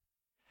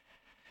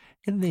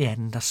In the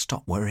end, I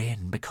stopped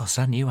worrying because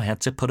I knew I had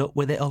to put up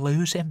with it or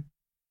lose him.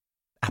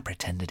 I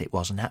pretended it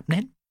wasn't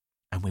happening,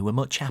 and we were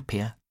much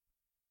happier.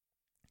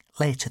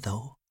 Later,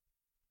 though,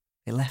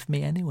 he left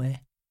me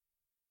anyway."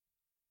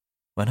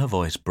 When her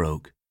voice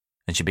broke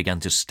and she began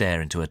to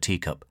stare into her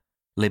teacup,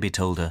 Libby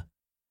told her,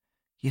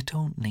 "You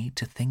don't need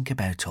to think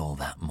about all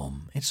that,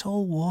 Mum. It's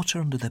all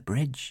water under the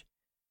bridge,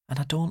 and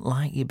I don't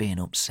like you being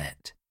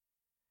upset."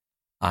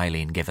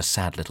 Eileen gave a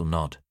sad little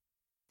nod.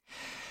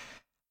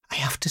 "I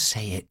have to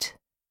say it,"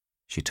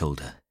 she told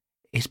her.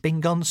 "He's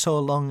been gone so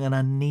long and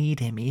I need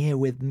him here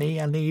with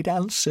me. I need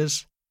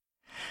answers.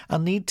 I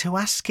need to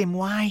ask him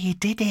why he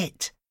did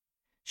it."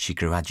 She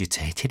grew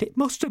agitated. "It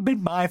must have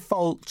been my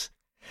fault.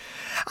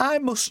 I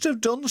must have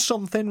done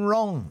something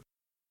wrong."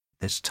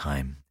 This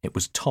time it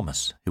was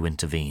Thomas who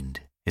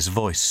intervened, his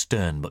voice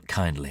stern but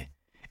kindly.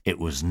 "It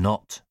was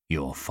not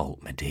your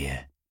fault, my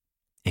dear.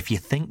 If you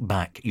think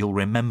back, you'll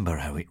remember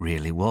how it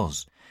really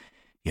was.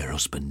 Your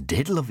husband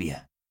did love you.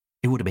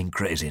 He would have been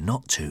crazy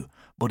not to,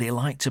 but he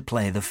liked to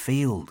play the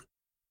field.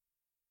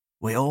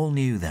 We all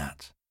knew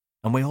that,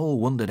 and we all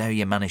wondered how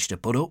you managed to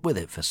put up with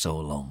it for so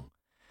long.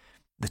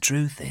 The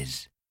truth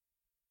is,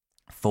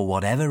 for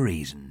whatever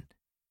reason,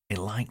 he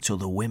liked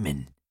other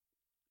women.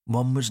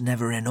 One was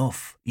never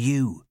enough.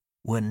 You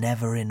were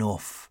never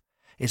enough.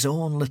 His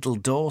own little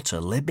daughter,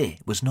 Libby,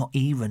 was not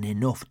even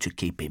enough to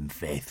keep him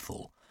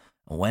faithful.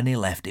 And when he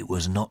left, it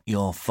was not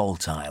your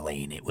fault,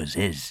 Eileen, it was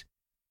his.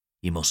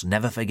 You must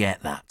never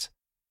forget that."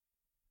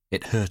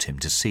 It hurt him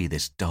to see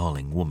this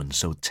darling woman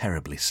so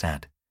terribly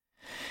sad.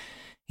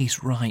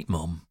 "He's right,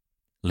 Mum,"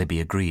 Libby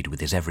agreed with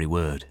his every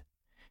word.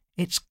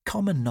 "It's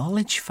common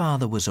knowledge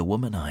Father was a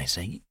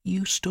womanizer.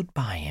 You stood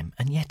by him,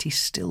 and yet he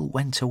still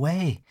went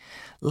away,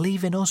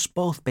 leaving us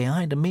both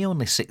behind, and me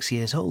only 6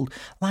 years old.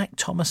 Like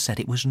Thomas said,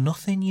 it was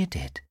nothing you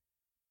did.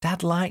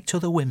 Dad liked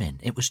other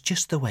women. It was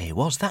just the way he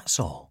was, that's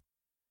all."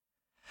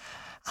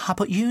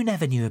 But you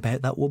never knew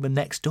about that woman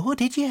next door,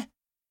 did you?"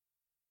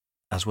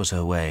 As was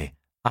her way,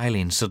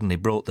 Eileen suddenly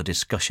brought the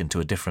discussion to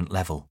a different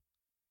level.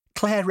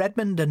 "Claire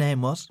Redmond, her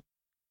name was."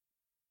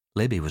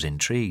 Libby was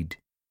intrigued.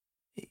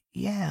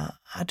 "Yeah,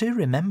 I do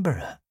remember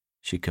her,"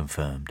 she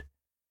confirmed.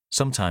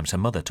 Sometimes her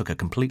mother took her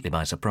completely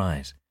by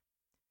surprise.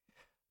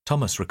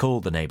 Thomas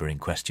recalled the neighbour in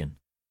question,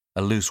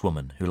 a loose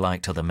woman who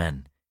liked other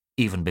men,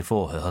 even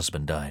before her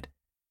husband died.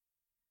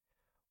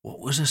 "What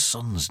was her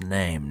son's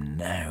name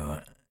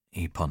now?"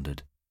 he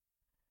pondered.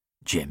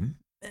 "Jim?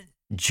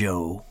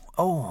 Joe?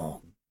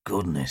 Oh,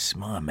 goodness,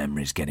 my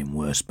memory's getting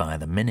worse by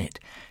the minute."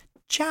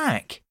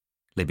 "Jack!"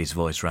 Libby's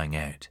voice rang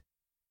out.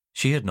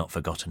 She had not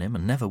forgotten him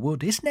and never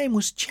would. "His name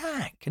was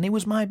Jack, and he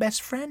was my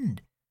best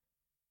friend."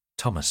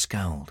 Thomas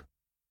scowled.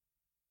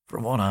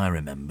 "From what I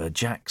remember,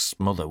 Jack's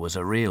mother was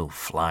a real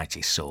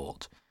flighty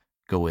sort.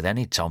 Go with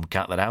any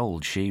tomcat that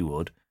howled, she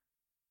would."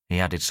 He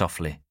added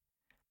softly,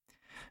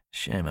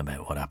 "Shame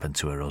about what happened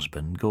to her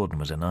husband. Gordon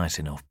was a nice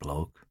enough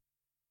bloke.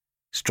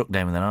 Struck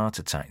down with an heart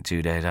attack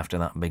 2 days after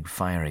that big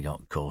fire he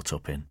got caught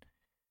up in.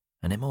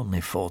 And him only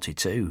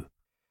 42.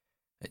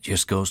 It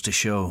just goes to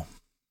show,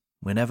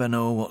 we never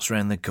know what's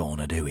round the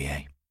corner, do we,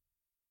 eh?"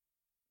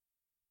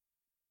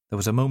 There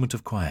was a moment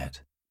of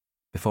quiet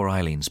before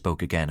Eileen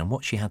spoke again, and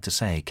what she had to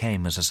say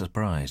came as a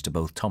surprise to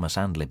both Thomas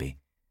and Libby.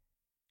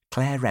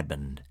 "Claire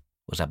Redmond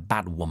was a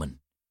bad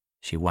woman."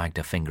 She wagged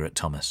her finger at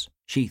Thomas.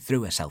 "She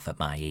threw herself at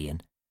my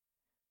Ian."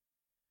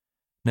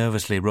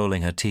 Nervously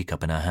rolling her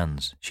teacup in her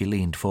hands, she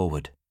leaned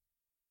forward.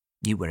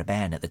 "You were a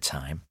bairn at the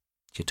time,"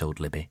 she told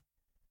Libby,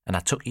 "and I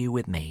took you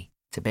with me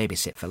to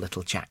babysit for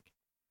little Jack.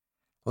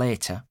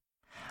 Later,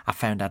 I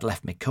found I'd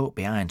left my coat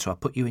behind, so I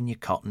put you in your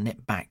cot and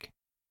nipped back.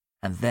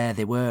 And there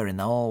they were in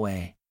the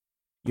hallway.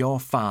 Your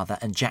father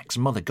and Jack's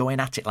mother going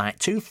at it like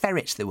two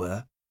ferrets they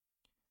were."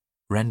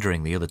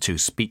 Rendering the other two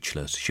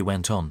speechless, she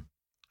went on.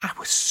 "I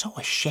was so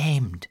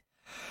ashamed.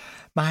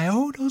 My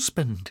own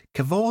husband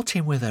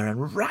cavorting with her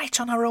and right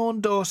on her own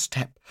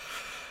doorstep."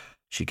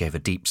 She gave a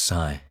deep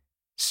sigh.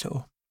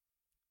 "So,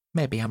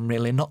 maybe I'm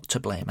really not to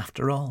blame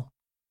after all."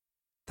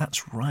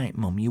 "That's right,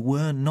 Mum, you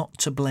were not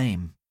to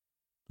blame."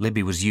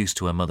 Libby was used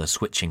to her mother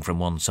switching from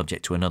one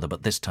subject to another,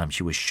 but this time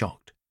she was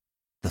shocked.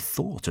 The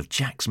thought of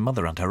Jack's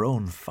mother and her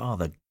own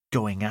father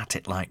going at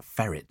it like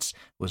ferrets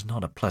was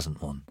not a pleasant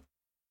one.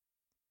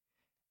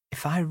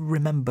 "If I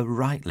remember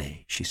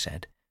rightly," she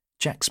said,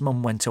 "Jack's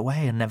mum went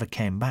away and never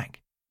came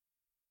back."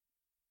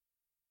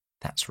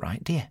 "That's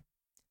right, dear.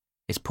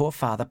 His poor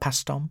father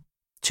passed on.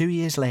 2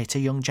 years later,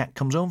 young Jack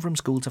comes home from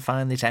school to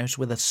find his house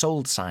with a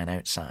sold sign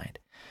outside.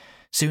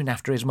 Soon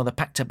after, his mother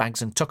packed her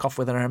bags and took off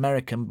with her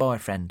American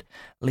boyfriend,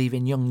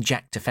 leaving young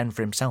Jack to fend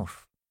for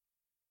himself."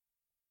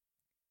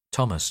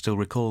 Thomas still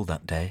recalled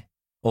that day,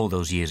 all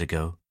those years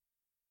ago.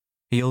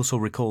 He also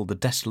recalled the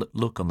desolate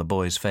look on the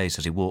boy's face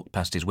as he walked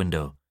past his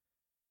window.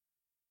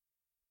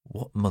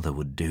 What mother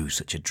would do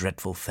such a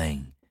dreadful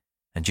thing,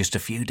 and just a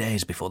few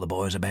days before the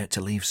boy was about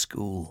to leave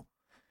school?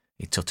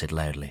 He tutted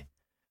loudly.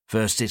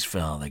 First his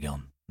father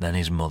gone, then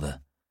his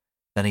mother.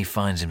 Then he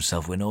finds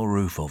himself with no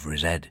roof over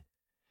his head.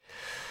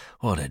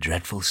 What a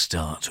dreadful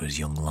start to his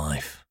young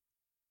life.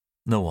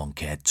 No one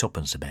cared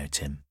tuppence about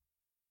him.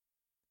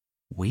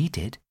 We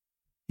did.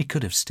 He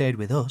could have stayed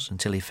with us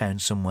until he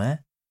found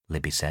somewhere,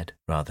 Libby said,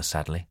 rather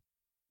sadly.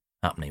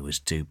 Apney was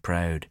too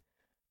proud.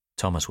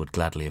 Thomas would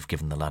gladly have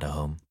given the lad a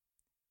home.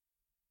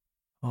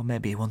 Or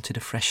maybe he wanted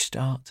a fresh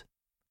start,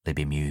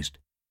 Libby mused.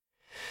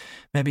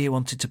 Maybe he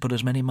wanted to put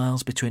as many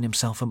miles between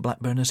himself and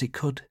Blackburn as he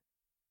could.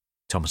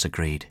 Thomas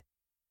agreed.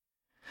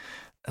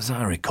 As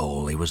I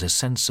recall, he was a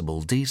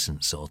sensible,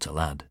 decent sort of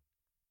lad.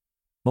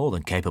 More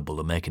than capable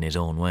of making his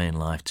own way in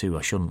life too,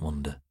 I shouldn't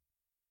wonder.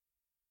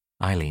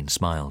 Eileen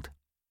smiled.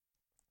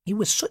 He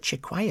was such a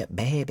quiet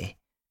baby,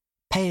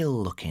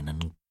 pale-looking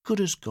and good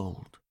as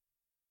gold.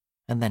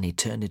 And then he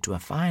turned into a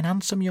fine,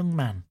 handsome young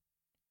man.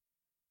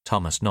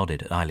 Thomas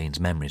nodded at Eileen's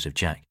memories of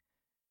Jack,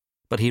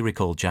 but he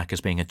recalled Jack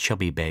as being a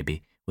chubby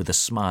baby with a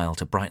smile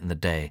to brighten the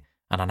day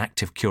and an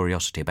active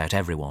curiosity about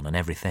everyone and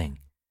everything.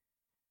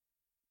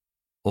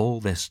 All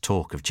this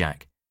talk of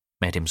Jack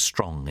made him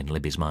strong in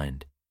Libby's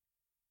mind.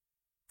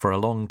 For a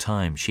long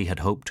time she had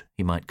hoped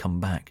he might come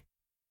back.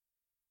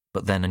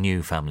 But then a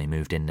new family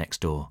moved in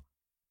next door,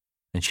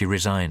 and she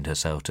resigned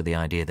herself to the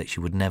idea that she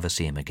would never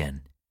see him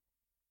again.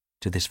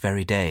 To this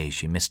very day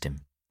she missed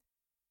him.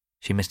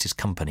 She missed his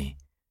company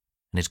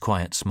and his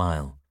quiet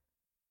smile,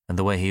 and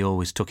the way he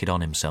always took it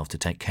on himself to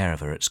take care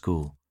of her at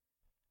school.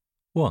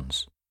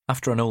 Once,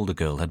 after an older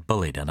girl had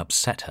bullied and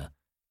upset her,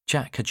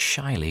 Jack had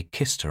shyly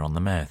kissed her on the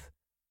mouth,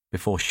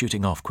 before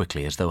shooting off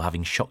quickly as though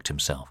having shocked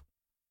himself.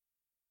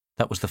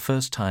 That was the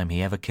first time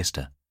he ever kissed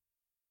her,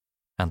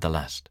 and the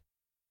last.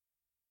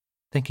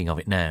 Thinking of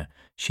it now,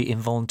 she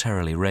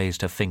involuntarily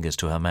raised her fingers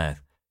to her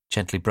mouth,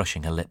 gently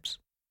brushing her lips.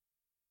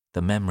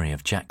 The memory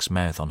of Jack's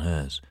mouth on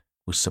hers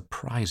was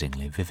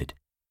surprisingly vivid.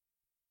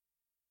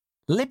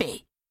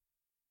 Libby!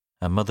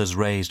 Her mother's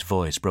raised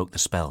voice broke the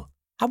spell.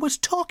 I was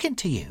talking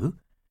to you.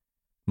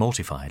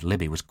 Mortified,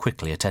 Libby was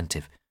quickly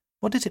attentive.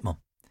 What is it, Mum?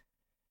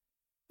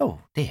 Oh,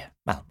 dear.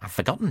 Well, I've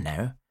forgotten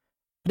now.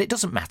 But it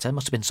doesn't matter.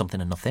 Must have been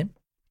something or nothing.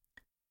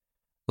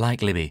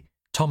 Like Libby,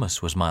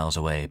 Thomas was miles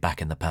away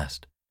back in the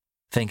past,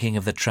 thinking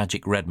of the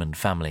tragic Redmond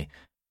family,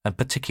 and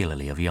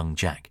particularly of young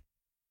Jack.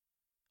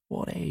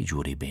 What age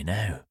would he be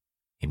now?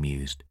 He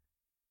mused.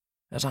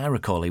 As I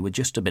recall, he was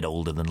just a bit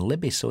older than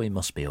Libby, so he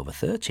must be over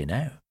 30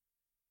 now.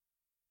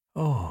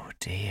 Oh,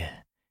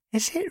 dear.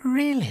 Is it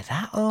really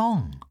that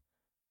long?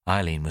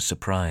 Eileen was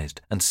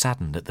surprised and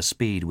saddened at the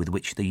speed with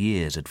which the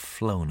years had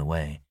flown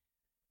away.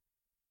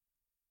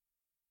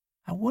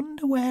 I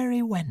wonder where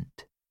he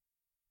went.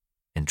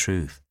 In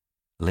truth,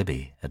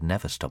 Libby had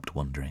never stopped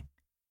wondering.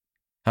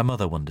 Her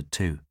mother wondered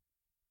too.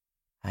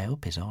 I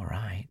hope he's all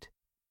right.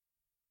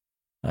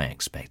 I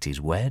expect he's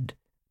wed,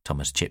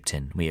 Thomas chipped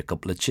in, with a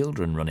couple of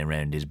children running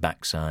round his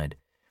backside.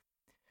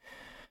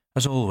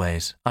 As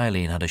always,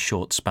 Eileen had a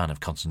short span of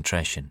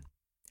concentration.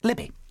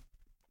 Libby,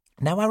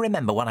 now I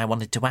remember what I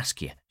wanted to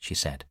ask you, she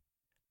said.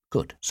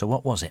 Good, so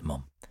what was it,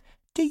 Mum?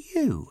 Do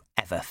you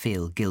ever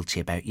feel guilty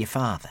about your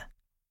father?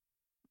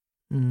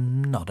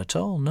 Not at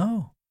all,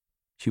 no.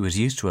 She was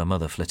used to her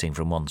mother flitting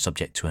from one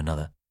subject to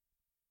another.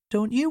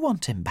 Don't you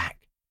want him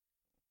back?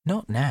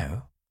 Not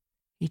now.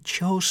 He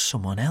chose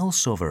someone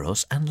else over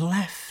us and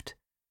left.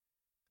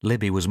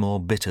 Libby was more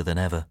bitter than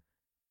ever.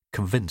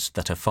 Convinced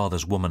that her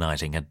father's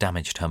womanizing had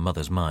damaged her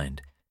mother's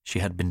mind, she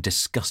had been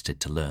disgusted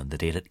to learn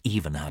that he had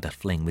even had a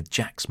fling with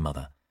Jack's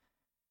mother.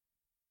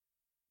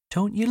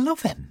 Don't you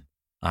love him?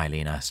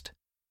 Eileen asked.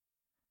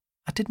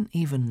 I didn't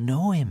even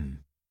know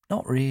him.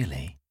 Not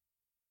really.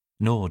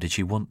 Nor did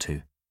she want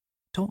to.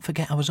 Don't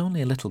forget I was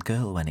only a little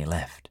girl when he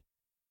left.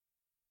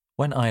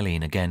 When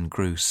Eileen again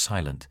grew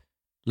silent,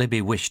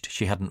 Libby wished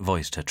she hadn't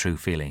voiced her true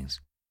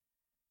feelings.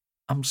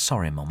 I'm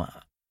sorry, Mum.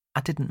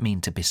 I didn't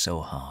mean to be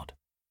so hard.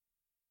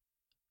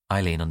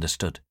 Eileen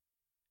understood.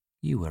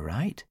 You were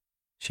right,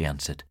 she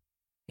answered.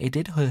 It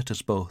did hurt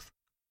us both.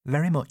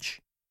 Very much.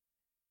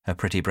 Her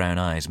pretty brown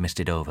eyes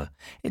misted over.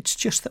 It's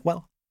just that,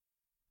 well,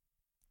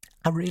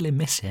 I really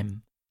miss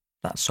him.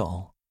 That's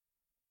all.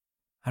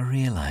 I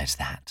realise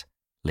that,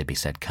 Libby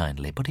said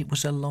kindly, but it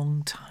was a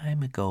long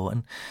time ago,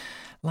 and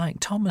like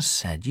Thomas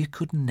said, you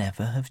could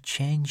never have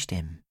changed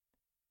him.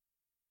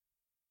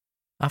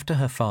 After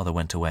her father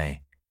went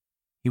away,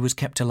 he was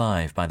kept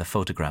alive by the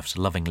photographs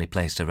lovingly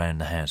placed around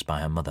the house by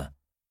her mother,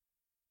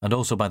 and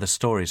also by the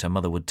stories her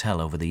mother would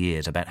tell over the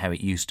years about how it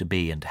used to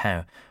be and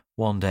how,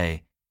 one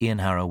day, Ian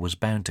Harrow was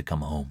bound to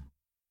come home.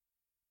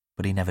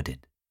 But he never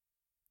did.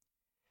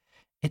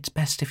 It's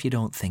best if you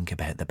don't think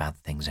about the bad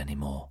things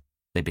anymore,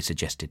 Libby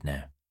suggested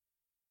now.